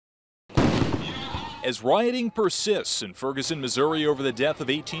As rioting persists in Ferguson, Missouri over the death of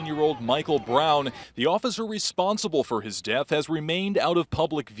 18-year-old Michael Brown, the officer responsible for his death has remained out of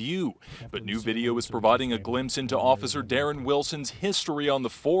public view. But new video is providing a glimpse into Officer Darren Wilson's history on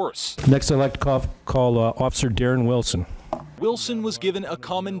the force. Next, I'd like to call Officer Darren Wilson. Wilson was given a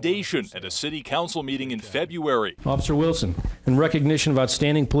commendation at a city council meeting in February. Officer Wilson, in recognition of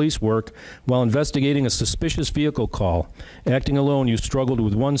outstanding police work while investigating a suspicious vehicle call, acting alone, you struggled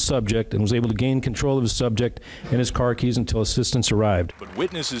with one subject and was able to gain control of the subject and his car keys until assistance arrived. But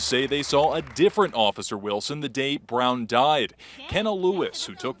witnesses say they saw a different Officer Wilson the day Brown died. Kenna Lewis,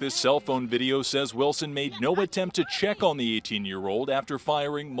 who took this cell phone video, says Wilson made no attempt to check on the 18-year-old after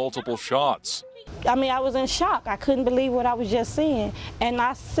firing multiple shots. I mean, I was in shock. I couldn't believe what I was just seeing. And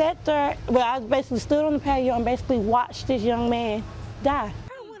I sat there, well, I basically stood on the patio and basically watched this young man die.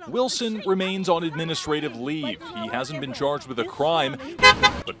 Wilson remains on administrative leave. He hasn't been charged with a crime,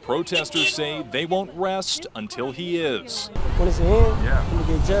 but protesters say they won't rest until he is. When it's in, we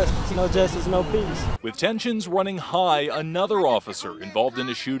get justice. No justice, no peace. With tensions running high, another officer involved in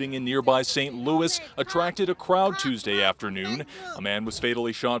a shooting in nearby St. Louis attracted a crowd Tuesday afternoon. A man was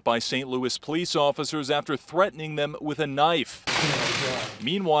fatally shot by St. Louis police officers after threatening them with a knife.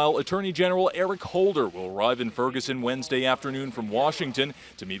 Meanwhile, Attorney General Eric Holder will arrive in Ferguson Wednesday afternoon from Washington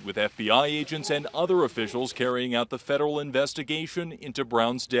to meet with FBI agents and other officials carrying out the federal investigation into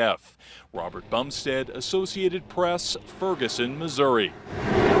Brown's death. Robert Bumstead, Associated Press, Ferguson, Missouri.